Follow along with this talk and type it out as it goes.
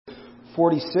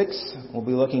46. We'll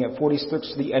be looking at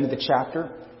 46 to the end of the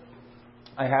chapter.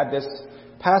 I had this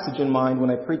passage in mind when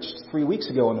I preached 3 weeks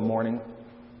ago in the morning.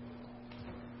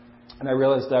 And I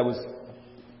realized I was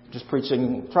just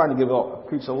trying to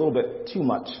preach a little bit too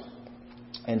much.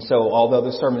 And so, although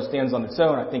the sermon stands on its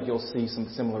own, I think you'll see some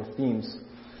similar themes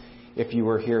if you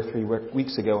were here 3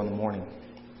 weeks ago in the morning.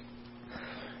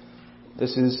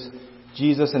 This is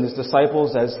Jesus and his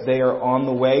disciples as they are on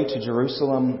the way to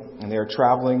Jerusalem, and they are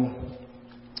traveling.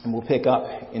 And we'll pick up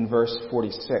in verse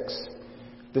 46.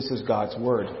 This is God's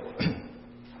word.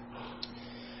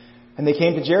 And they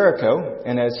came to Jericho,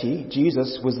 and as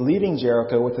Jesus, was leaving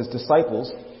Jericho with his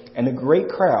disciples and a great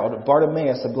crowd,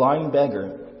 Bartimaeus, a blind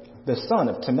beggar, the son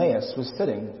of Timaeus, was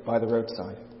sitting by the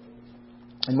roadside.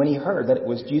 And when he heard that it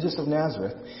was Jesus of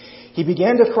Nazareth, he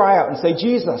began to cry out and say,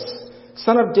 "Jesus,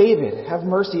 Son of David, have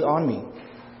mercy on me."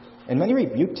 And many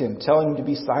rebuked him, telling him to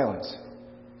be silent.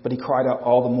 But he cried out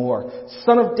all the more,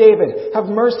 "Son of David, have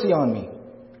mercy on me."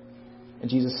 And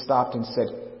Jesus stopped and said,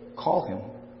 "Call him."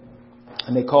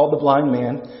 And they called the blind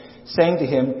man, saying to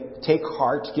him, "Take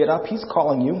heart, get up, he's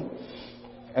calling you."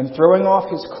 And throwing off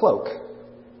his cloak,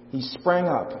 he sprang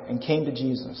up and came to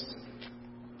Jesus.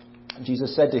 And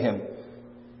Jesus said to him,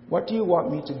 "What do you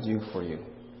want me to do for you?"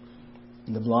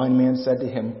 And the blind man said to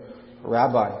him,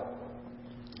 "Rabbi,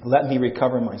 let me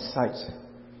recover my sight."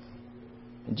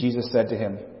 And Jesus said to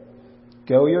him,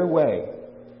 "Go your way,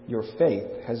 your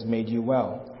faith has made you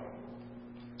well."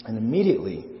 And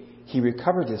immediately he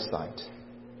recovered his sight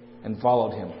and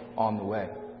followed him on the way.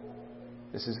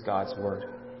 This is God's word.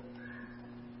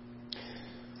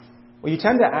 Well, you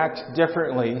tend to act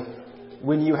differently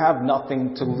when you have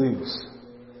nothing to lose.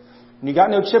 When you got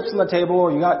no chips on the table,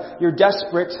 or you're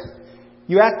desperate,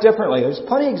 you act differently. There's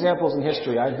plenty of examples in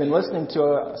history. I've been listening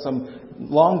to some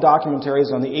long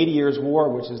documentaries on the 80 Years' War,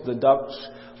 which is the Dutch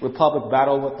Republic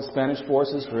battle with the Spanish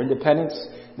forces for independence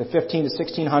in the 15 to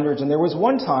 1600s. And there was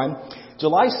one time,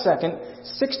 July 2nd,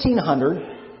 1600,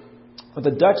 where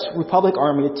the Dutch Republic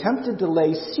Army attempted to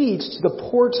lay siege to the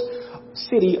port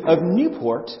city of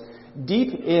Newport,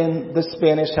 deep in the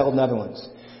Spanish-held Netherlands.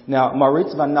 Now,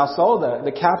 Maurits van Nassau,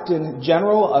 the captain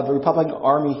general of the Republican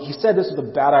Army, he said this was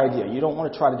a bad idea. You don't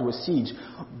want to try to do a siege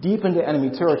deep into enemy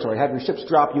territory, have your ships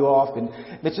drop you off, and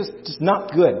it's just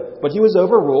not good. But he was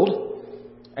overruled,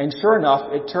 and sure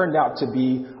enough, it turned out to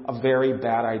be a very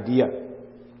bad idea.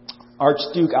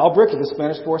 Archduke Albrecht of the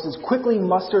Spanish forces quickly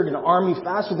mustered an army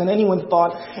faster than anyone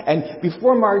thought, and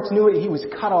before Maurits knew it, he was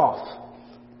cut off.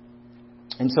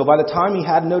 And so by the time he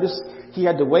had noticed, he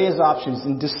had to weigh his options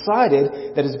and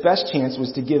decided that his best chance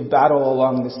was to give battle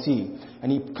along the sea.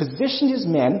 And he positioned his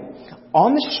men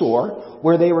on the shore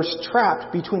where they were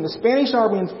trapped between the Spanish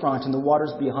army in front and the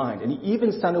waters behind. And he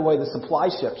even sent away the supply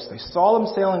ships. They saw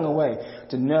them sailing away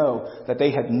to know that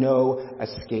they had no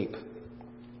escape.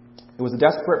 It was a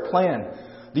desperate plan.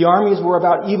 The armies were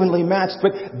about evenly matched,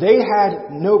 but they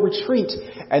had no retreat,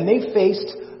 and they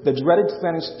faced the dreaded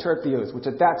Spanish tercios, which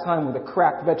at that time were the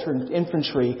crack veteran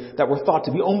infantry that were thought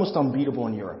to be almost unbeatable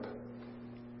in Europe.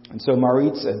 And so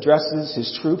Maurits addresses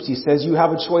his troops. He says, "You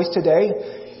have a choice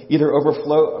today. Either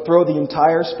overthrow the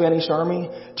entire Spanish army,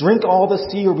 drink all the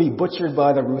sea, or be butchered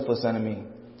by the ruthless enemy.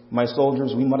 My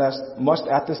soldiers, we must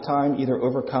at this time either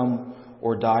overcome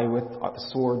or die with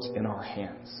swords in our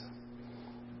hands."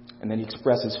 And then he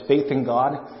expresses faith in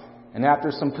God. And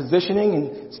after some positioning,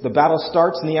 and the battle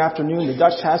starts in the afternoon, the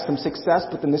Dutch has some success,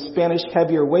 but then the Spanish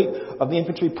heavier weight of the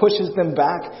infantry pushes them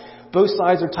back. Both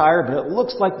sides are tired, but it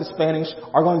looks like the Spanish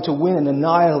are going to win and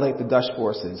annihilate the Dutch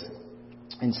forces.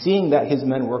 And seeing that his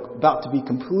men were about to be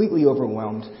completely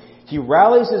overwhelmed, he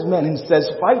rallies his men and says,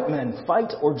 "Fight, men,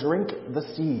 fight or drink the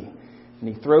sea." And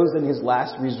he throws in his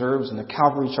last reserves, and the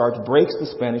cavalry charge breaks the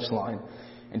Spanish line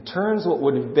and turns what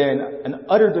would have been an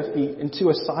utter defeat into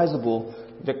a sizable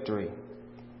victory.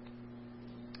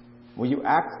 Well, you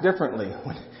act differently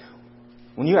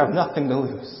when you have nothing to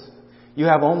lose. You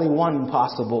have only one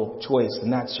possible choice,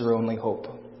 and that's your only hope.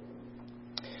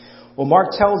 Well,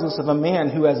 Mark tells us of a man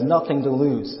who has nothing to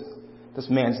lose. This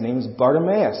man's name is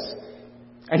Bartimaeus,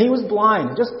 and he was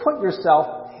blind. Just put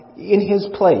yourself in his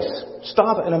place.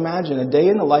 Stop and imagine a day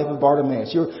in the life of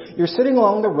Bartimaeus. You're sitting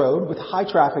along the road with a high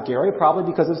traffic area, probably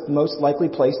because it's the most likely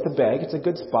place to beg. It's a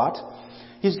good spot.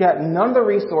 He's got none of the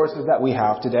resources that we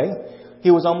have today. He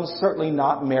was almost certainly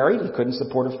not married. He couldn't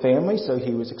support a family, so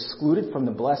he was excluded from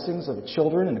the blessings of the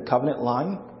children in the covenant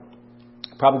line.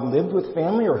 Probably lived with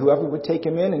family or whoever would take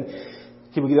him in, and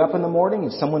he would get up in the morning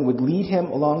and someone would lead him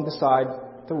along the side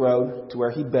of the road to where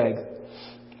he'd beg.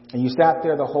 And you sat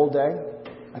there the whole day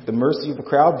at the mercy of the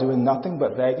crowd doing nothing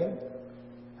but begging.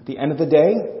 At the end of the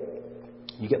day,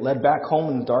 you get led back home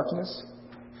in the darkness,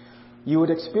 you would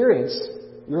experience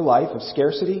your life of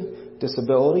scarcity,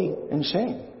 disability, and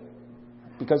shame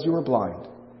because you were blind.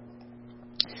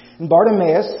 And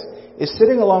Bartimaeus is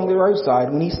sitting along the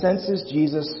roadside when he senses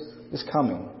Jesus is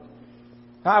coming.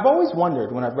 Now, I've always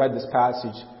wondered when I've read this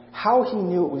passage how he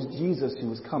knew it was Jesus who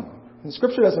was coming. And the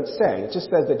scripture doesn't say. It just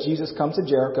says that Jesus comes to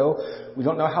Jericho. We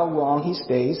don't know how long he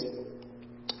stays.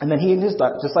 And then he and his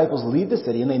disciples leave the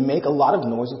city and they make a lot of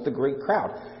noise with the great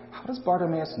crowd. How does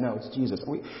Bartimaeus know it's Jesus?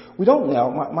 We don't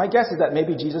know. My guess is that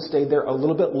maybe Jesus stayed there a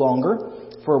little bit longer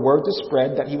for a word to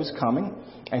spread that he was coming.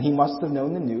 And he must have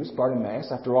known the news,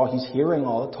 Bartimaeus. After all, he's hearing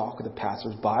all the talk of the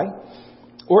passers-by.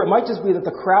 Or it might just be that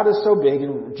the crowd is so big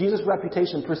and Jesus'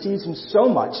 reputation precedes him so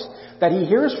much that he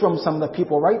hears from some of the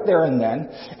people right there and then,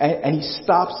 and he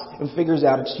stops and figures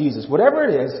out it's Jesus. Whatever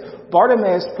it is,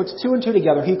 Bartimaeus puts two and two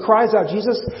together. He cries out,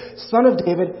 "Jesus, Son of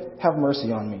David, have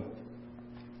mercy on me."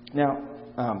 Now,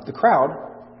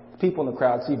 the people in the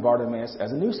crowd see Bartimaeus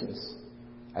as a nuisance,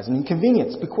 as an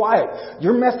inconvenience. Be quiet.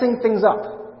 You're messing things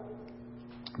up.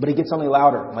 But he gets only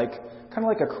louder, kind of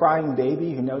like a crying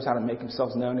baby who knows how to make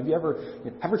himself known. Have you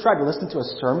ever tried to listen to a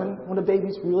sermon when a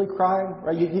baby's really crying?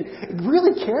 Right? It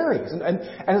really carries. And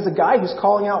as a guy who's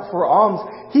calling out for alms,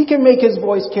 he can make his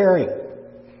voice carry.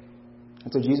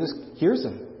 And so Jesus hears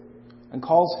him and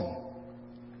calls him.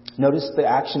 Notice the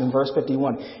action in verse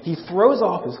 51. He throws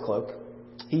off his cloak.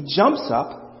 He jumps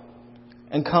up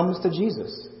and comes to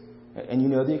Jesus. And you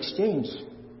know the exchange.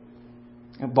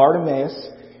 And Bartimaeus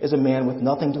is a man with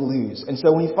nothing to lose. And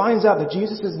so when he finds out that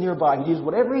Jesus is nearby, he does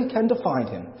whatever he can to find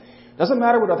him. Doesn't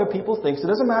matter what other people think. It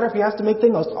doesn't matter if he has to make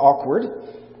things awkward.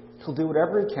 He'll do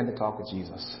whatever he can to talk with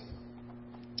Jesus.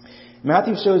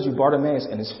 Matthew shows you Bartimaeus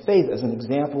and his faith as an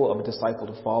example of a disciple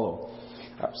to follow.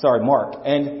 Mark.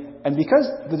 And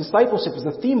because the discipleship is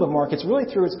the theme of Mark, it's really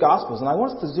through its Gospels. And I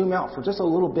want us to zoom out for just a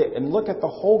little bit and look at the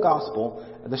whole Gospel,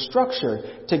 the structure,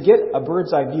 to get a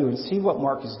bird's eye view and see what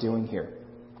Mark is doing here.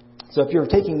 So if you're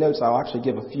taking notes, I'll actually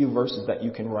give a few verses that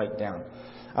you can write down.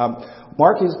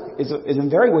 Mark is in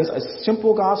very ways a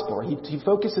simple gospel. He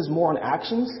focuses more on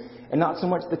actions and not so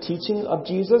much the teaching of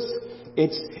Jesus.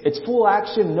 It's full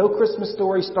action. No Christmas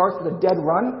story starts with a dead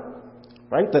run,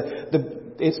 right?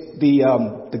 It's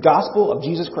the gospel of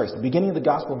Jesus Christ, the beginning of the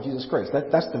gospel of Jesus Christ.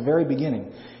 That's the very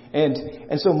beginning.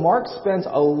 And so Mark spends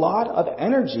a lot of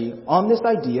energy on this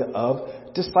idea of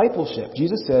discipleship.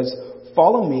 Jesus says,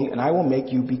 "Follow me, and I will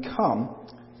make you become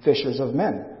fishers of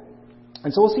men."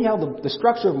 And so we'll see how the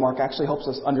structure of Mark actually helps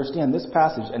us understand this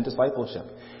passage and discipleship.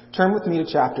 Turn with me to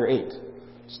chapter 8.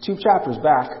 It's 2 chapters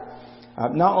back.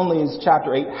 Not only is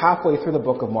chapter 8 halfway through the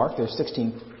book of Mark, there's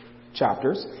 16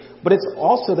 chapters, but it's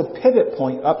also the pivot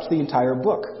point up to the entire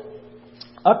book.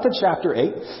 Up to chapter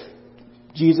 8,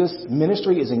 Jesus'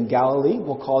 ministry is in Galilee.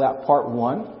 We'll call that part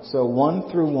 1. So 1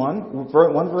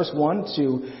 verse 1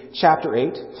 to chapter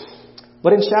 8.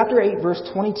 But in chapter 8, verse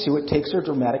 22, it takes a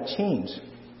dramatic change.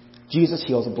 Jesus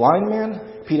heals a blind man.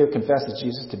 Peter confesses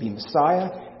Jesus to be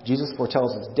Messiah. Jesus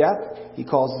foretells his death. He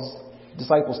calls his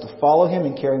disciples to follow him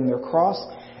in carrying their cross.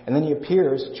 And then he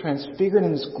appears transfigured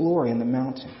in his glory in the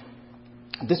mountain.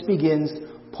 This begins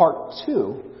part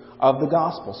 2 of the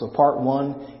gospel. So part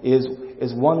 1 is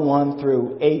 1:1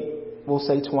 through 8, we'll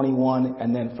say 21.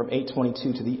 And then from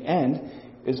 8:22 to the end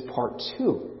is part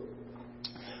 2.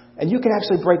 And you can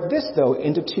actually break this, though,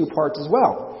 into 2 parts as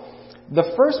well. The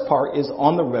first part is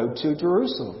on the road to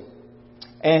Jerusalem.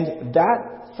 And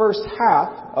that first half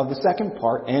of the second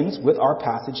part ends with our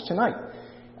passage tonight.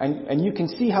 And you can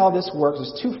see how this works.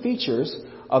 There's 2 features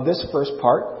of this first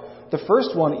part. The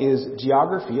first one is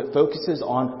geography. It focuses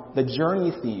on the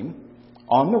journey theme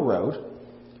on the road.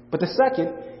 But the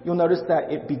second, you'll notice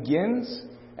that it begins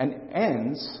and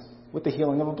ends with the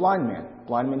healing of a blind man.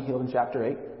 Blind man healed in chapter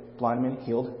 8. Blind man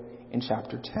healed in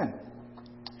chapter 10.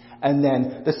 And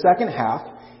then the second half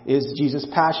is Jesus'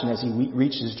 passion as he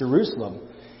reaches Jerusalem.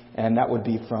 And that would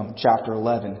be from chapter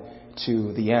 11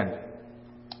 to the end.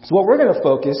 So what we're going to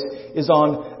focus is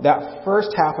on that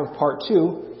first half of part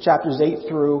 2, chapters 8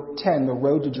 through 10, the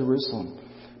road to Jerusalem.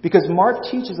 Because Mark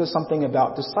teaches us something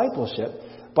about discipleship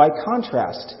by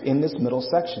contrast in this middle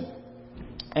section.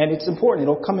 And it's important.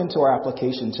 It'll come into our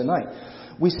application tonight.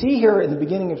 We see here in the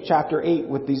beginning of chapter 8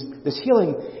 with this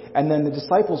healing and then the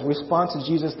disciples' response to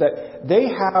Jesus that they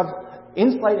have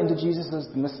insight into Jesus as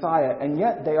the Messiah, and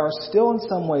yet they are still in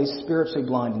some ways spiritually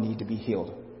blind and need to be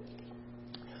healed.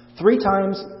 3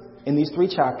 times in these 3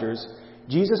 chapters,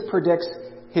 Jesus predicts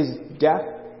his death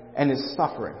and his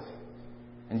suffering.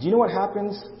 And do you know what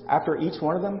happens after each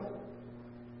one of them?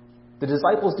 The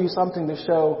disciples do something to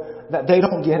show that they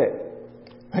don't get it.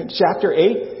 In chapter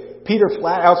 8, Peter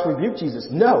flat out rebuked Jesus.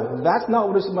 No, that's not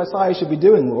what a Messiah should be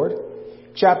doing, Lord.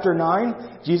 Chapter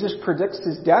 9, Jesus predicts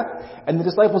his death, and the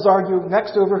disciples argue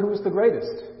next over who is the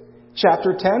greatest.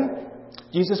 Chapter 10,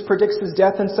 Jesus predicts his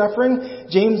death and suffering.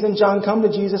 James and John come to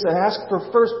Jesus and ask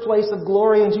for first place of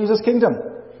glory in Jesus' kingdom.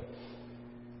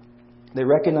 They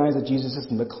recognize that Jesus is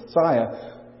the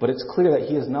Messiah, but it's clear that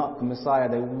he is not the Messiah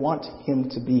they want him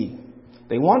to be.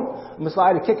 They want a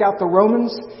Messiah to kick out the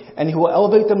Romans, and he will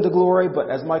elevate them to glory, but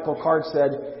as Michael Card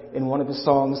said in one of his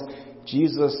songs,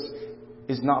 Jesus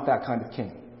is not that kind of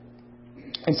king.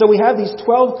 And so we have these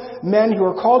 12 men who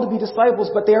are called to be disciples,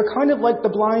 but they are kind of like the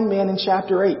blind man in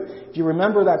chapter 8. If you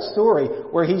remember that story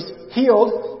where he's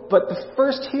healed, but the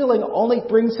first healing only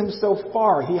brings him so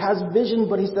far. He has vision,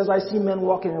 but he says, I see men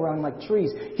walking around like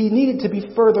trees. He needed to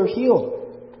be further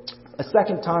healed a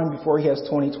second time before he has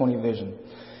 20/20 vision.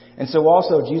 And so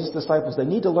also Jesus' disciples, they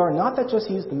need to learn not that just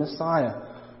he's the Messiah,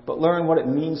 but learn what it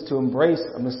means to embrace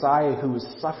a Messiah who is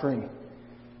suffering,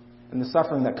 and the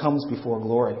suffering that comes before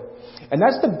glory. And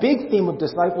that's the big theme of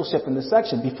discipleship in this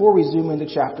section before we zoom into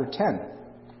chapter 10.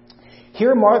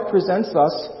 Here Mark presents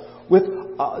us with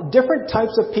different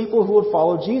types of people who would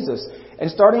follow Jesus. And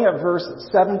starting at verse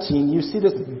 17, you see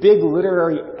this big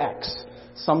literary X.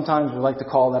 Sometimes we like to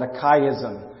call that a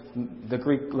chiasm. The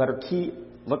Greek letter chi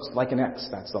looks like an X.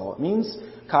 That's all it means,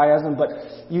 chiasm. But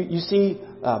you see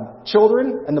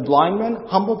children and the blind men,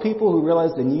 humble people who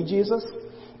realize they need Jesus.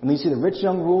 And you see the rich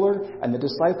young ruler and the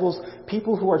disciples,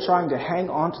 people who are trying to hang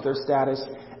on to their status.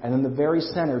 And in the very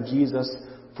center, Jesus,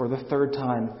 for the third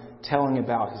time, telling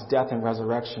about his death and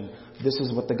resurrection. This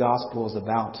is what the gospel is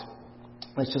about.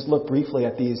 Let's just look briefly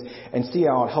at these and see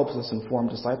how it helps us inform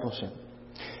discipleship.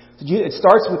 It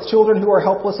starts with children who are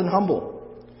helpless and humble.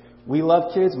 We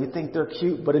love kids, we think they're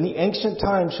cute, but in the ancient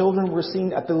time, children were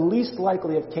seen at the least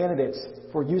likely of candidates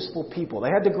for useful people. They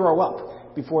had to grow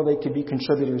up before they could be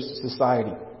contributors to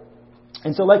society.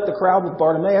 And so like the crowd with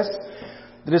Bartimaeus,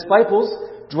 the disciples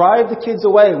drive the kids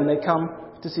away when they come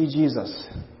to see Jesus.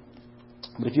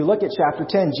 But if you look at chapter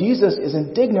 10, Jesus is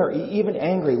indignant or even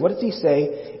angry. What does he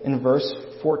say in verse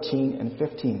 14 and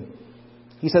 15?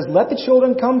 He says, "Let the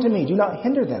children come to me. Do not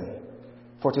hinder them.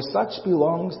 For to such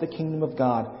belongs the kingdom of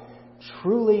God.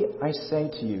 Truly I say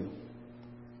to you,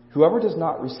 whoever does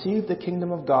not receive the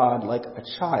kingdom of God like a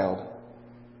child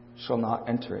shall not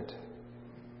enter it."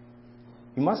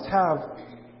 You must have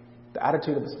the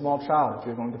attitude of a small child if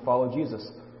you're going to follow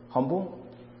Jesus. Humble,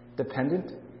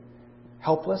 dependent,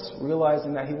 helpless,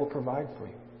 realizing that he will provide for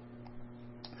you.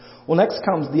 Well, next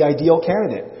comes the ideal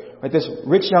candidate. Right? This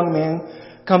rich young man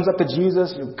comes up to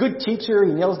Jesus, good teacher,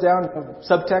 he nails down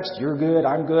subtext, you're good,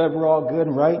 I'm good, we're all good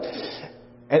and right.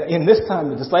 And in this time,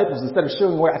 the disciples, instead of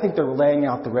showing away, I think they're laying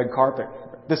out the red carpet.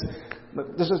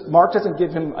 Mark doesn't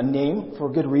give him a name for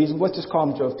a good reason. Let's just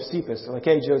call him Josephus. They're like,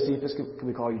 hey, Josephus, can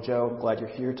we call you Joe? Glad you're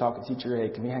here. Talk to teacher. Hey,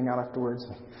 can we hang out afterwards?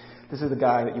 This is the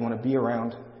guy that you want to be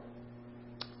around.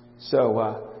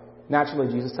 So,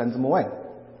 naturally, Jesus sends him away.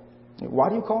 Why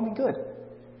do you call me good?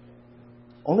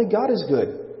 Only God is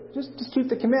good. Just keep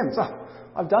the commandments. Oh,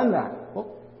 I've done that.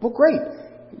 Well, great.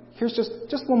 Here's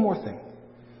just one more thing.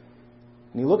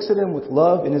 And he looks at him with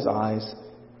love in his eyes.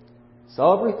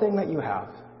 Sell everything that you have.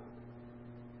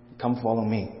 Come follow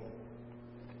me.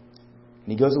 And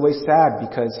he goes away sad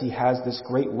because he has this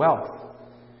great wealth.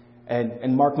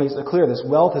 And Mark makes it clear this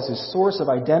wealth is his source of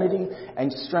identity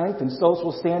and strength and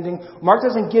social standing. Mark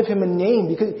doesn't give him a name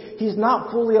because he's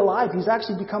not fully alive. He's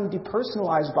actually become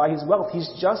depersonalized by his wealth. He's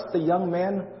just the young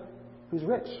man who's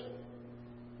rich.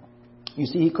 You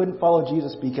see, he couldn't follow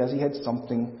Jesus because he had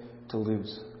something to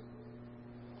lose.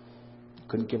 He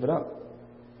couldn't give it up.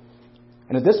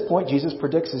 And at this point, Jesus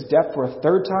predicts his death for a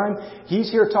third time.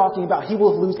 He's here talking about he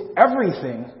will lose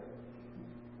everything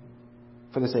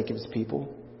for the sake of his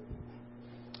people.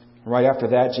 Right after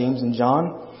that, James and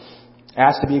John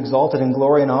asked to be exalted in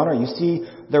glory and honor. You see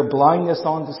their blindness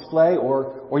on display,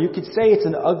 or you could say it's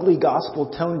an ugly gospel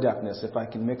tone deafness, if I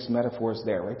can mix metaphors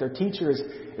there. Right? Their teacher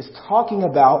is talking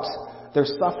about their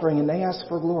suffering, and they ask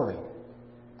for glory.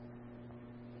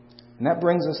 And that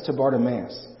brings us to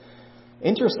Bartimaeus.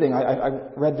 Interesting, I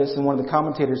read this in one of the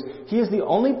commentators. He is the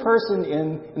only person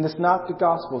in the Synoptic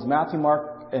Gospels, Matthew,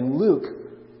 Mark, and Luke,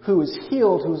 who is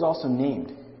healed, who is also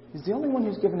named. He's the only one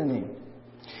who's given a name.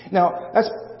 Now, that's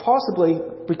possibly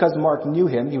because Mark knew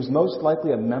him. He was most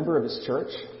likely a member of his church.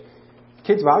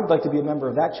 Kids, well, I'd like to be a member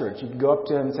of that church. You could go up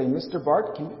to him and say, Mr.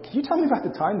 Bart, can you tell me about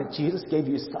the time that Jesus gave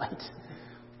you sight?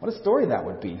 What a story that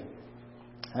would be.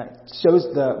 It shows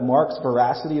Mark's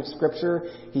veracity of Scripture.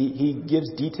 He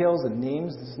gives details and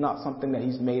names. This is not something that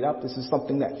he's made up. This is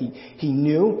something that he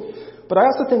knew. But I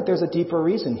also think there's a deeper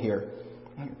reason here.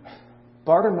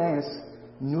 Bartimaeus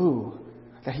knew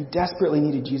that he desperately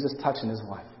needed Jesus' touch in his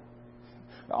life.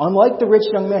 Unlike the rich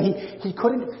young man, he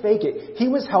couldn't fake it. He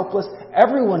was helpless.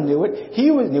 Everyone knew it. He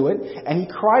knew it. And he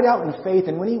cried out in faith.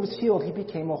 And when he was healed, he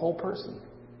became a whole person.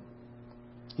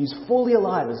 He's fully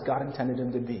alive as God intended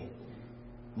him to be.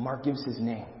 Mark gives his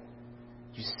name.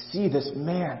 You see this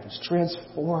man who's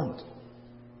transformed.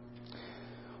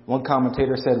 One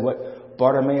commentator said, what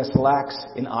Bartimaeus lacks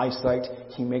in eyesight,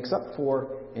 he makes up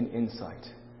for in insight.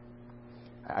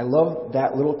 I love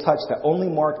that little touch that only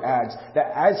Mark adds,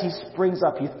 that as he springs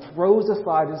up, he throws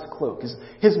aside his cloak,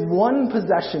 his one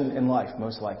possession in life,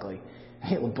 most likely.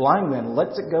 The blind man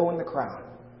lets it go in the crowd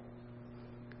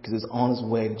because he's on his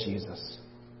way to Jesus.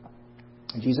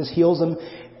 And Jesus heals him,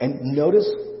 and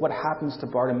notice what happens to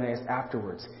Bartimaeus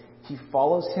afterwards. He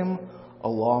follows him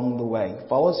along the way,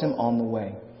 follows him on the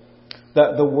way.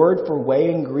 The word for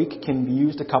way in Greek can be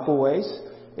used a couple ways.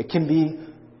 It can be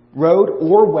road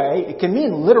or way. It can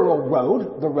mean literal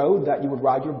road, the road that you would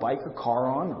ride your bike or car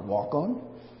on or walk on.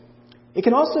 It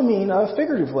can also mean a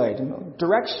figurative way,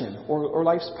 direction or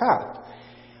life's path.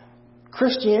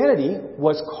 Christianity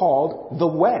was called the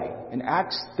way. In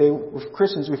Acts,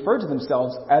 Christians referred to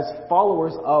themselves as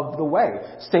followers of the way.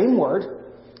 Same word.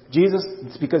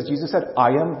 It's because Jesus said,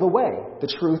 I am the way, the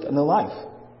truth, and the life.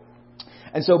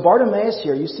 And so Bartimaeus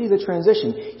here, you see the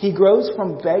transition. He grows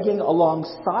from begging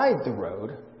alongside the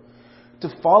road to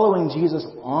following Jesus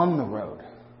on the road.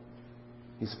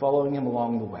 He's following him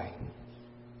along the way.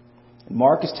 And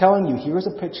Mark is telling you, here's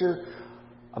a picture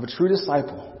of a true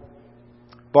disciple.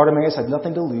 Bartimaeus had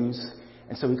nothing to lose,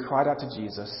 and so he cried out to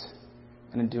Jesus,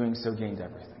 and in doing so gained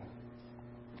everything.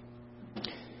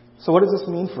 So what does this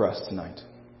mean for us tonight?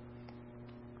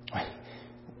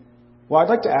 Well, I'd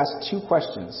like to ask two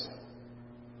questions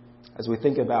as we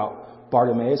think about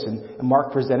Bartimaeus and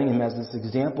Mark presenting him as this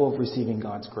example of receiving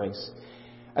God's grace.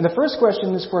 And the first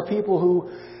question is for people who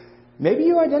maybe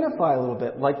you identify a little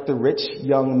bit like the rich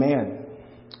young man.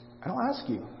 And I'll ask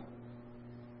you,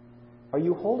 are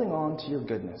you holding on to your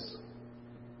goodness?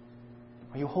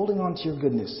 Are you holding on to your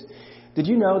goodness? Did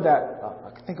you know that,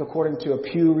 I think according to a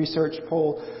Pew Research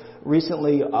poll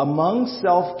recently, among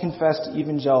self-confessed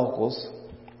evangelicals,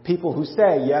 people who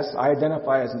say, yes, I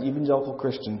identify as an evangelical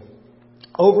Christian,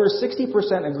 over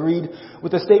 60% agreed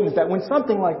with the statement that when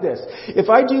something like this, if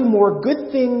I do more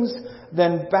good things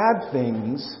than bad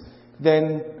things,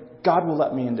 then God will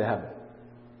let me into heaven.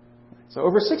 So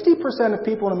over 60% of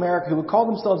people in America who would call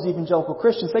themselves evangelical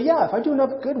Christians say, yeah, if I do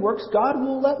enough good works, God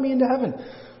will let me into heaven.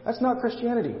 That's not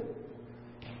Christianity.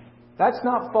 That's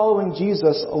not following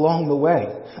Jesus along the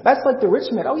way. That's like the rich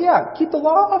man. Oh yeah, keep the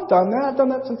law. I've done that. I've done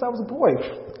that since I was a boy.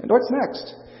 And what's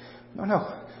next?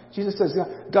 No. Jesus says,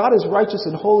 God is righteous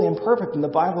and holy and perfect. And the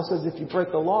Bible says if you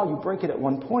break the law, you break it at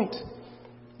one point.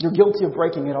 You're guilty of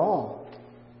breaking it all.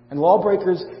 And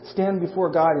lawbreakers stand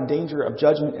before God in danger of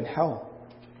judgment and hell.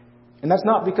 And that's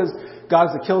not because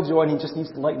God's a killjoy and he just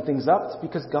needs to lighten things up. It's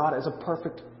because God is a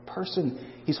perfect person.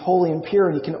 He's holy and pure,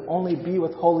 and he can only be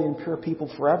with holy and pure people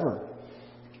forever.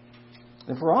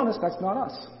 And if we're honest, that's not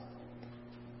us.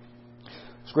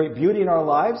 There's great beauty in our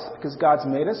lives because God's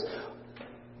made us,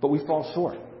 but we fall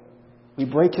short. We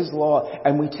break his law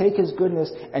and we take his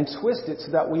goodness and twist it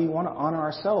so that we want to honor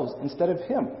ourselves instead of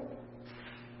him.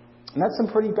 And that's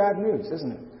some pretty bad news,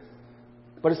 isn't it?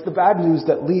 But it's the bad news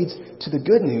that leads to the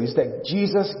good news that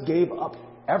Jesus gave up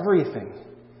everything.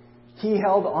 He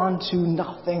held on to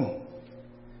nothing.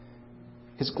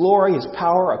 His glory, his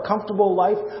power, a comfortable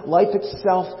life, life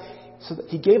itself. So that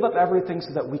he gave up everything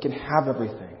so that we can have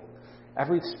everything.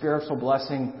 Every spiritual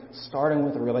blessing, starting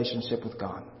with a relationship with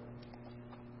God.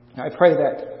 Now, I pray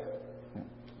that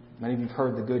many of you have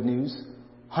heard the good news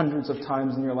hundreds of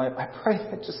times in your life. I pray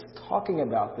that just talking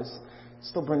about this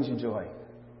still brings you joy.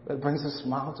 That brings a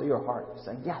smile to your heart,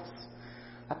 saying, yes,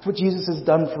 that's what Jesus has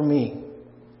done for me.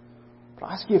 But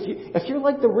I ask you, if you're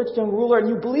like the rich young ruler and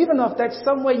you believe enough that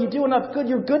some way you do enough good,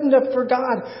 you're good enough for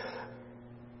God,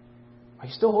 are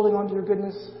you still holding on to your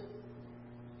goodness?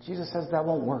 Jesus says that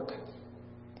won't work.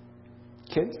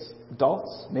 Kids,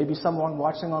 adults, maybe someone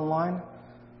watching online,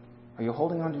 are you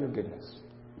holding on to your goodness?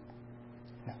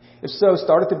 If so,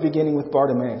 start at the beginning with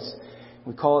Bartimaeus.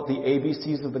 We call it the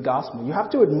ABCs of the gospel. You have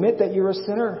to admit that you're a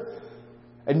sinner.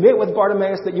 Admit with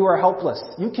Bartimaeus that you are helpless.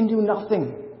 You can do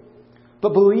nothing.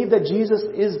 But believe that Jesus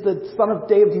is the Son of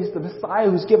David. He's the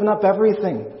Messiah who's given up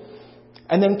everything.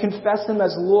 And then confess him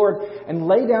as Lord and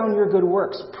lay down your good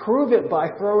works. Prove it by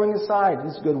throwing aside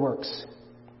his good works.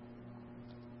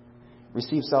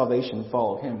 Receive salvation and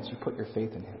follow him as you put your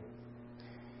faith in him.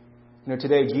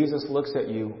 Today Jesus looks at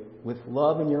you with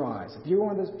love in your eyes, if you're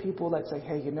one of those people that say,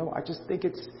 hey, I just think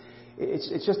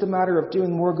it's just a matter of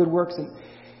doing more good works, and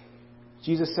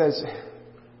Jesus says,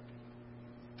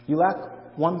 you lack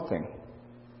one thing.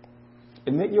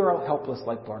 Admit you are helpless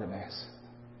like Bartimaeus.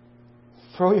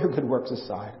 Throw your good works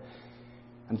aside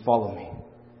and follow me.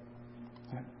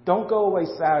 Don't go away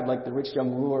sad like the rich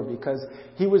young ruler because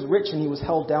he was rich and he was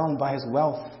held down by his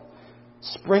wealth.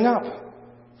 Spring up.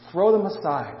 Throw them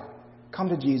aside. Come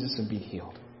to Jesus and be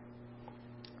healed.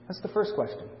 That's the first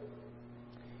question.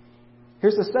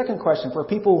 Here's the second question for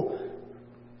people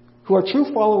who are true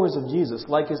followers of Jesus,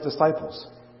 like his disciples.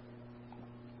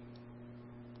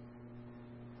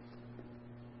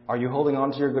 Are you holding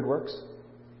on to your good works?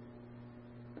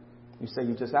 You say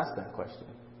you just asked that question.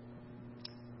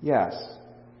 Yes.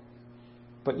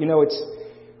 But it's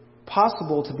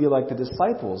possible to be like the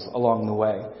disciples along the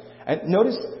way. And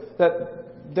notice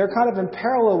that they're kind of in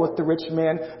parallel with the rich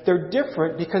man. They're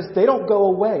different because they don't go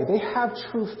away. They have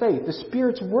true faith. The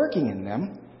Spirit's working in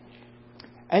them.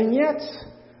 And yet,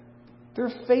 their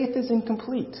faith is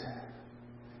incomplete.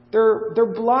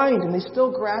 They're blind and they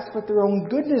still grasp at their own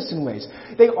goodness in ways.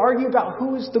 They argue about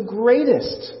who is the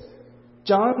greatest.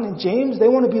 John and James, they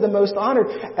want to be the most honored.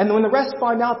 And when the rest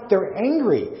find out, they're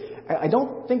angry. I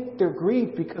don't think they're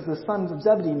grieved because the sons of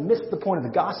Zebedee missed the point of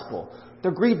the gospel.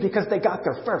 They're grieved because they got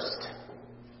there first.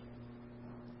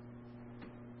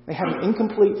 They have an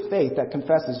incomplete faith that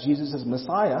confesses Jesus as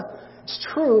Messiah. It's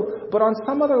true, but on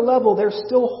some other level, they're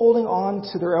still holding on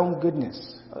to their own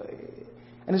goodness.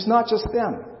 And it's not just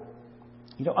them.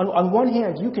 On one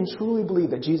hand, you can truly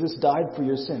believe that Jesus died for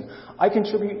your sin. I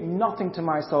contribute nothing to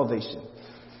my salvation.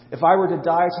 If I were to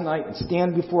die tonight and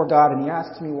stand before God and he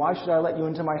asks me, why should I let you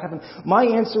into my heaven? My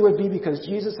answer would be because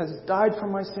Jesus has died for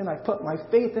my sin. I put my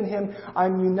faith in him.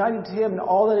 I'm united to him and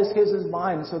all that is his is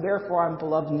mine. And so therefore I'm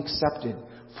beloved and accepted.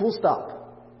 Full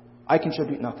stop. I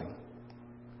contribute nothing.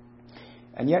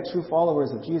 And yet true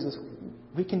followers of Jesus,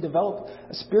 we can develop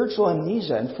a spiritual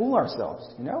amnesia and fool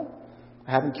ourselves,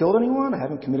 I haven't killed anyone. I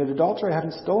haven't committed adultery. I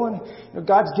haven't stolen.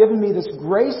 God's given me this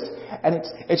grace, and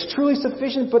it's truly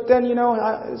sufficient. But then,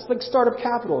 it's like startup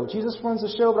capital. Jesus runs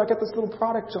the show, but I got this little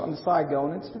product on the side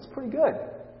going. It's pretty good.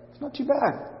 It's not too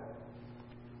bad.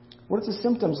 What does the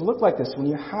symptoms look like this when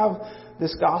you have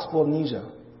this gospel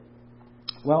amnesia?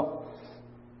 Well,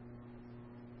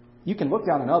 you can look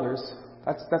down on others.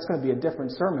 That's going to be a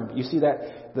different sermon. But you see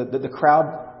that the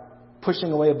crowd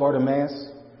pushing away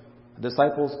Bartimaeus.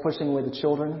 Disciples pushing away the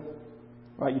children,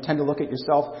 right? You tend to look at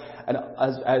yourself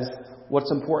as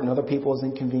what's important to other people as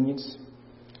inconvenience.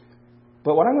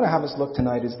 But what I'm going to have us look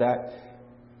tonight is that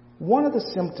one of the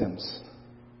symptoms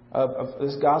of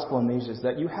this gospel amnesia is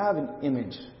that you have an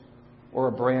image or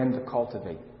a brand to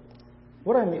cultivate.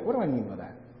 What do I mean by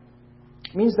that?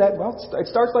 It means that, it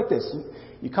starts like this.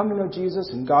 You come to know Jesus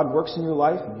and God works in your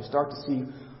life and you start to see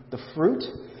the fruit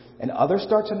and others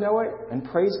start to know it and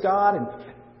praise God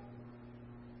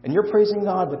and you're praising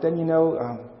God, but then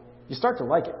you start to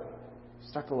like it. You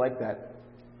start to like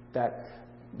that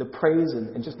the praise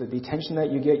and just the attention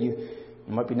that you get. You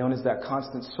might be known as that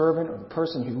constant servant, or the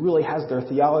person who really has their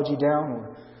theology down,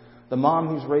 or the mom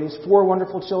who's raised 4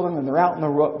 wonderful children and they're out in the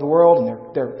world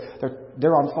and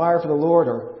they're on fire for the Lord.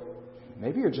 Or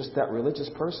maybe you're just that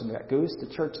religious person that goes to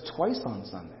church twice on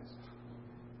Sundays,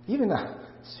 even a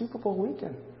Super Bowl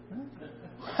weekend,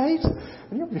 right?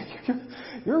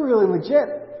 You're really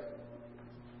legit.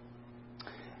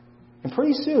 And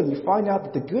pretty soon you find out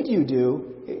that the good you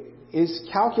do is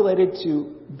calculated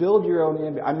to build your own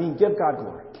image. Give God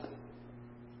glory.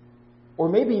 Or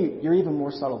maybe you're even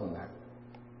more subtle than that.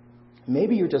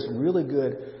 Maybe you're just really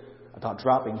good about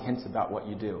dropping hints about what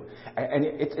you do. And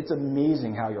it's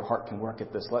amazing how your heart can work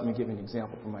at this. Let me give you an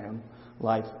example from my own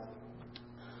life.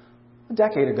 A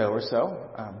decade ago or so,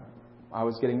 I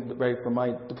was getting ready for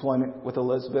my deployment with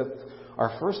Elizabeth,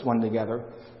 our first one together.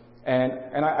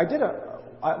 And I did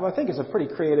I think it's a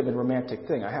pretty creative and romantic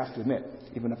thing, I have to admit,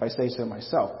 even if I say so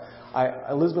myself.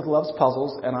 Elizabeth loves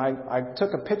puzzles, and I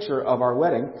took a picture of our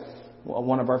wedding,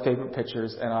 one of our favorite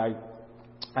pictures, and I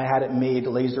had it made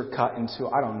laser cut into, it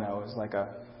was like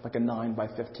a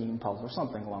 9x15 puzzle or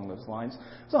something along those lines.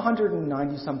 It was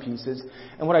 190 some pieces.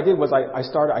 And what I did was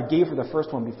I gave her the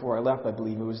first one before I left, I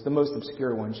believe. It was the most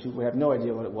obscure one. She would have no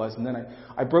idea what it was. And then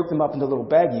I broke them up into little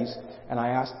baggies and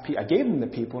I gave them to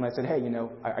people and I said, hey,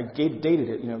 I dated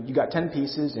it, you got 10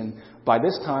 pieces and by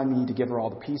this time you need to give her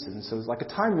all the pieces. And so it was like a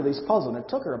time release puzzle, and it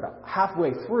took her about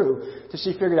halfway through till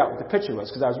she figured out what the picture was,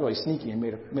 because I was really sneaky and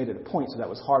made it a point, so that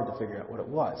was hard to figure out what it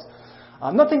was.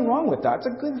 Nothing wrong with that. It's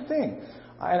a good thing.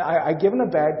 And I given a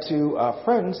bag to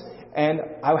friends, and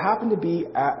I happened to be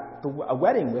at a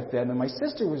wedding with them, and my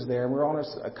sister was there, and we were on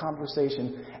a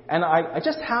conversation, and I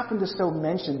just happened to so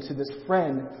mention to this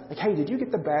friend, like, hey, did you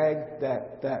get the bag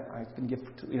that I can give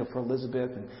for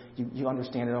Elizabeth, and you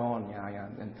understand it all, and yeah,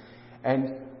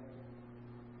 and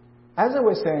as I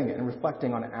was saying it and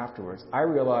reflecting on it afterwards, I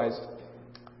realized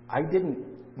I didn't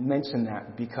mention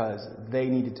that because they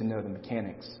needed to know the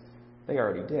mechanics. They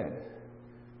already did.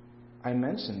 I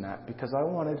mentioned that because I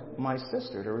wanted my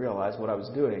sister to realize what I was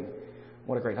doing,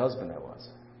 what a great husband I was.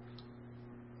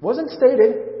 Wasn't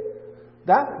stated.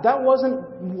 That wasn't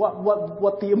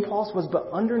what the impulse was, but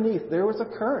underneath there was a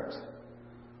current.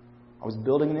 I was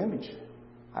building an image.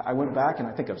 I went back, and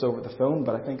I think it was over the phone,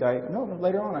 but I think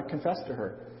later on I confessed to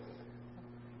her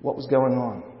what was going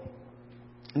on.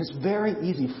 And it's very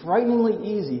easy, frighteningly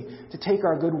easy, to take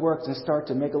our good works and start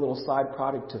to make a little side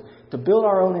product to build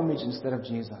our own image instead of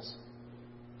Jesus.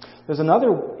 There's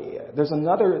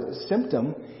another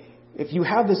symptom. If you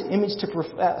have this image to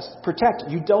protect,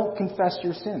 you don't confess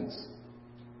your sins.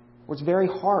 Or it's very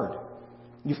hard.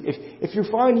 If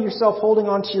you're finding yourself holding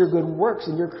on to your good works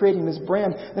and you're creating this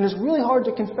brand, then it's really hard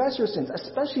to confess your sins,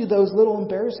 especially those little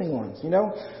embarrassing ones.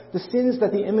 The sins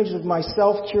that the image of my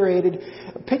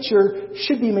self-curated picture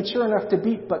should be mature enough to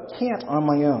beat, but can't on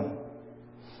my own.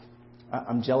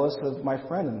 I'm jealous of my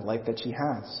friend and the life that she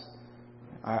has.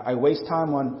 I waste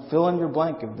time on fill in your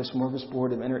blank of this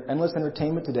smorgasbord of endless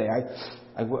entertainment today.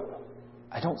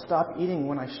 I don't stop eating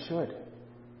when I should.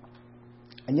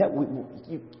 And yet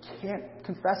you can't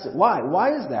confess it. Why?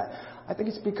 Why is that? I think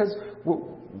it's because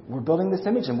we're building this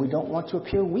image and we don't want to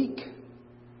appear weak.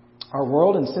 Our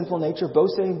world and sinful nature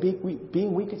both say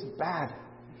being weak is bad.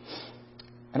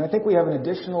 And I think we have an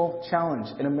additional challenge.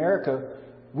 In America,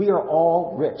 we are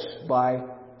all rich by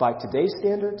today's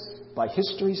standards, by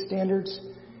history's standards.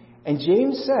 And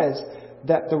James says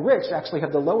that the rich actually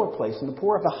have the lower place and the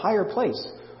poor have the higher place.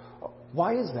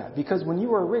 Why is that? Because when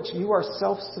you are rich, you are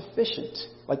self-sufficient.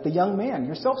 Like the young man,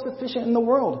 you're self-sufficient in the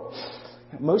world.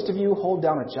 Most of you hold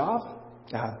down a job.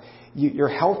 You're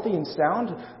healthy and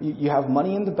sound. You have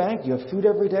money in the bank. You have food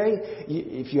every day.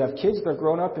 If you have kids, they're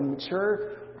grown up and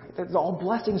mature. That's all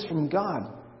blessings from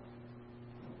God.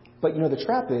 But the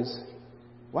trap is,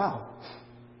 wow,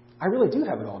 I really do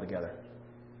have it all together.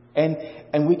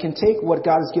 And we can take what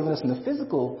God has given us in the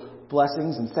physical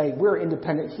blessings and say, we're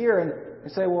independent here,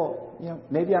 and say, well,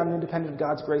 maybe I'm independent of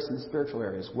God's grace in the spiritual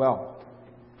area as well.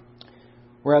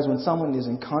 Whereas when someone is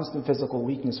in constant physical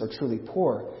weakness or truly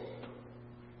poor,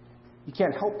 you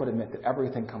can't help but admit that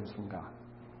everything comes from God.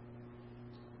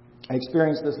 I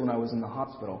experienced this when I was in the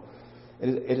hospital.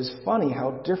 It is funny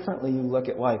how differently you look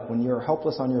at life when you're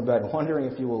helpless on your bed,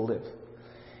 wondering if you will live.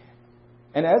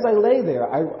 And as I lay there,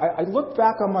 I looked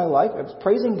back on my life. I was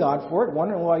praising God for it,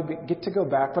 wondering will I get to go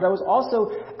back. But I was also,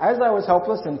 as I was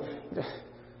helpless, and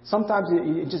sometimes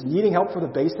just needing help for the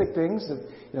basic things.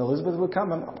 Elizabeth would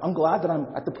come. I'm glad that I'm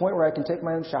at the point where I can take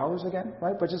my own showers again,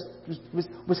 right? But just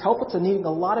was helpless and needing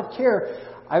a lot of care.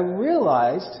 I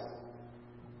realized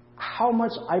how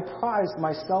much I prized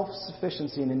my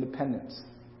self-sufficiency and independence.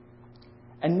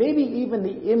 And maybe even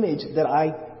the image that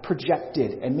I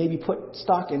projected and maybe put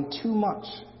stock in too much.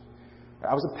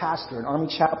 I was a pastor, an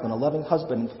army chaplain, a loving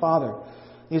husband and father.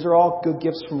 These are all good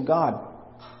gifts from God.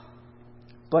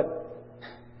 But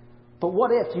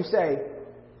what if you say,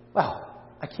 well,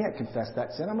 I can't confess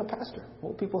that sin. I'm a pastor.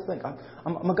 What will people think?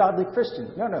 I'm a godly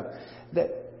Christian. No.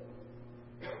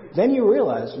 Then you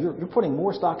realize you're putting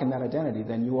more stock in that identity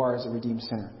than you are as a redeemed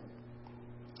sinner.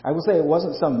 I will say it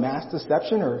wasn't some mass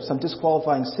deception or some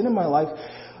disqualifying sin in my life,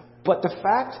 but the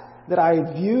fact that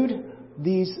I viewed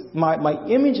my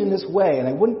image in this way and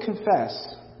I wouldn't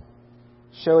confess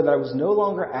showed that I was no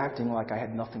longer acting like I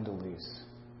had nothing to lose.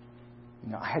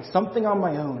 I had something on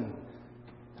my own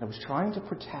that I was trying to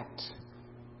protect,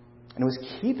 and it was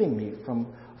keeping me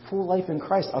from full life in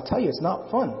Christ. I'll tell you, it's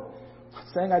not fun. I'm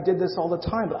not saying I did this all the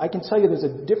time, but I can tell you there's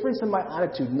a difference in my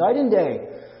attitude night and day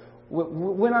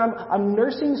when I'm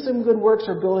nursing some good works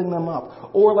or building them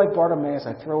up. Or like Bartimaeus,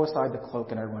 I throw aside the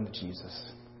cloak and I run to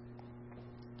Jesus.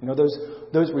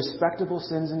 Those respectable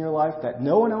sins in your life that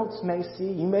no one else may see.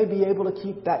 You may be able to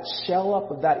keep that shell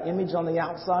up of that image on the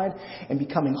outside and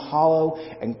becoming hollow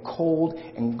and cold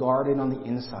and guarded on the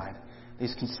inside.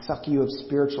 These can suck you of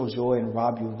spiritual joy and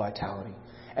rob you of vitality.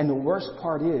 And the worst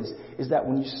part is that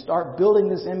when you start building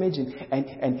this image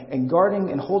and guarding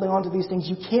and holding on to these things,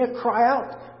 you can't cry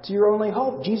out to your only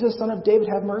hope. Jesus, Son of David,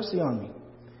 have mercy on me.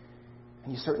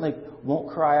 And you certainly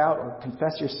won't cry out or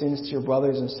confess your sins to your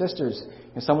brothers and sisters.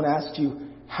 If someone asks you,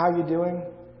 how are you doing?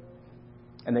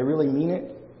 And they really mean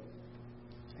it,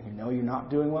 and you know you're not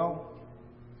doing well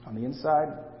on the inside,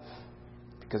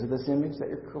 because of this image that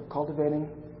you're cultivating,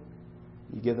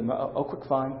 you give them a quick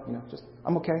fine, just,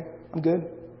 I'm okay, I'm good.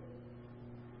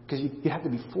 Because you have to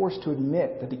be forced to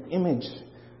admit that the image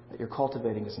that you're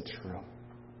cultivating isn't true.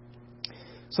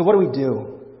 So what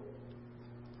do?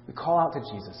 We call out to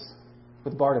Jesus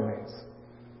with Bartimaeus.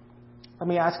 Let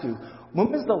me ask you,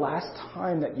 when was the last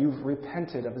time that you've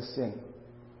repented of a sin?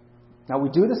 Now, we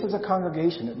do this as a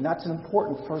congregation, and that's an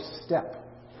important first step.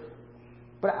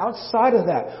 But outside of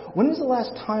that, when was the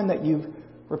last time that you've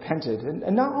repented?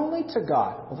 And not only to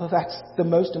God, although that's the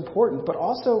most important, but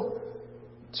also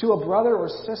to a brother or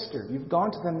sister. You've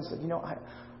gone to them and said,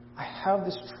 I have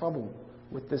this trouble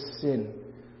with this sin.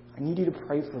 I need you to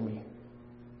pray for me.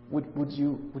 Would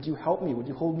you help me? Would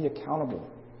you hold me accountable?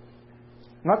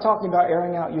 I'm not talking about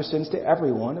airing out your sins to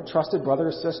everyone, a trusted brother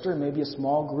or sister, maybe a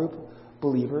small group of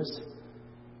believers.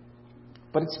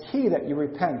 But it's key that you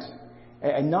repent,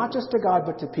 and not just to God,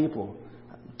 but to people.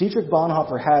 Dietrich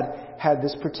Bonhoeffer had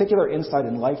this particular insight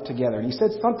in Life Together, and he said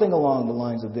something along the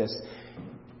lines of this.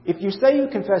 If you say you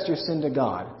confess your sin to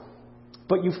God,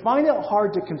 but you find it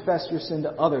hard to confess your sin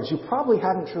to others, you probably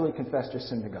haven't truly confessed your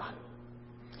sin to God.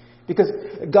 Because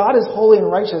God is holy and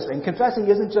righteous, and confessing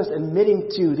isn't just admitting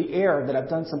to the air that I've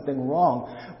done something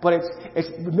wrong, but it's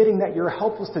admitting that you're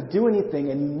helpless to do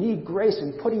anything and you need grace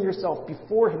and putting yourself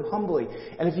before Him humbly.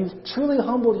 And if you've truly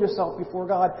humbled yourself before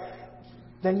God,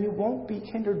 then you won't be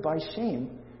hindered by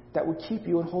shame that would keep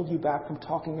you and hold you back from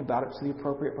talking about it to the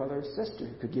appropriate brother or sister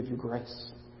who could give you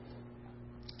grace.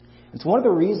 It's one of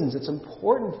the reasons it's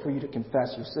important for you to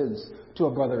confess your sins to a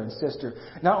brother and sister.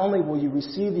 Not only will you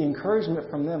receive the encouragement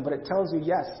from them, but it tells you,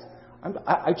 yes,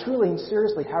 I truly and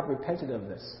seriously have repented of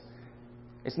this.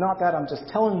 It's not that I'm just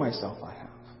telling myself I have.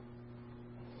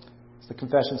 As the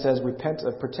confession says, repent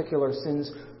of particular sins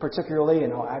particularly,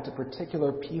 and I'll add to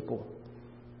particular people.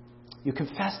 You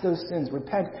confess those sins,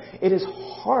 repent. It is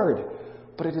hard,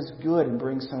 but it is good and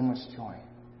brings so much joy.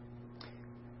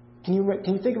 Can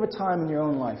you think of a time in your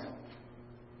own life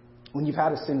when you've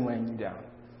had a sin weighing you down?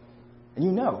 And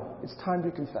you know it's time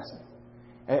to confess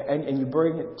it. And you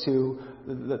bring it to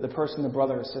the person, the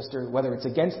brother or sister, whether it's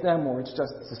against them or it's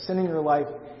just a sin in your life.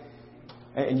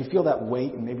 And you feel that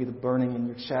weight and maybe the burning in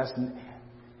your chest.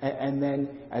 And then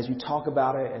as you talk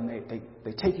about it and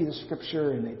they take you to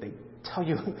Scripture and they tell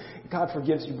you, God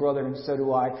forgives you, brother, and so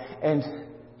do I. And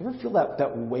you ever feel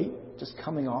that weight just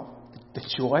coming off? The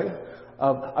joy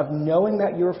of knowing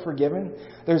that you're forgiven.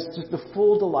 There's just the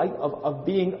full delight of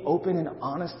being open and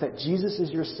honest that Jesus is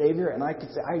your Savior. And I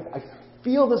could say, I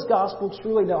feel this gospel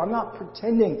truly now. I'm not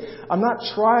pretending. I'm not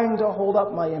trying to hold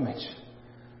up my image.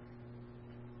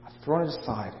 I've thrown it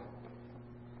aside.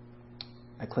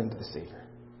 I cling to the Savior.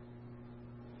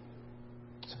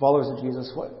 So followers of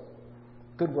Jesus, what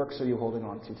good works are you holding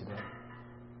on to today?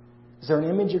 Is there an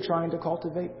image you're trying to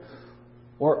cultivate?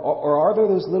 Or are there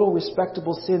those little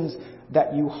respectable sins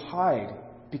that you hide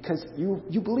because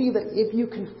you believe that if you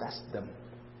confessed them,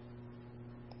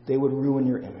 they would ruin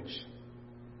your image?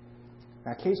 In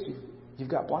that case, you've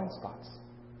got blind spots.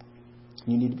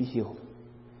 You need to be healed.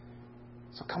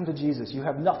 So come to Jesus. You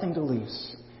have nothing to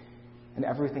lose and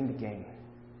everything to gain.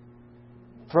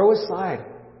 Throw aside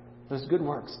those good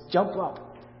works. Jump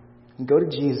up and go to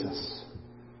Jesus.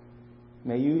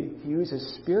 May you use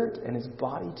His Spirit and His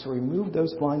body to remove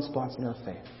those blind spots in our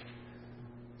faith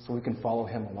so we can follow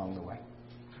Him along the way.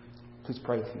 Please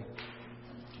pray with me.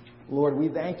 Lord, we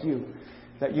thank you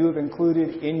that you have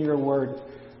included in your word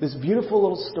this beautiful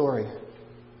little story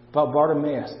about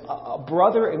Bartimaeus, a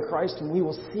brother in Christ whom we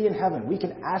will see in heaven. We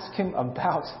can ask him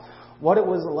about what it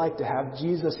was like to have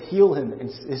Jesus heal him in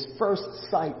his first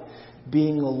sight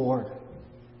being the Lord.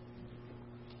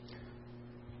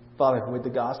 Father, would the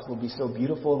gospel be so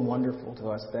beautiful and wonderful to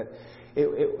us that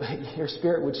your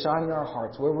Spirit would shine in our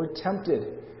hearts where we're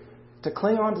tempted to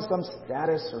cling on to some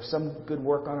status or some good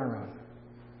work on our own.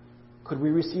 Could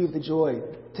we receive the joy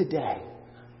today,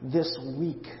 this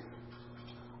week,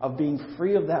 of being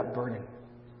free of that burden?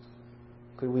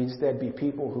 Could we instead be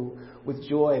people who, with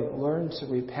joy, learn to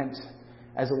repent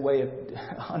as a way of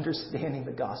understanding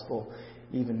the gospel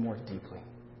even more deeply?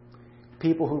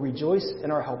 People who rejoice in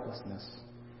our helplessness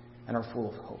and are full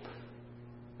of hope.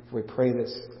 We pray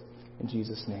this in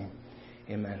Jesus' name.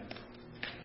 Amen.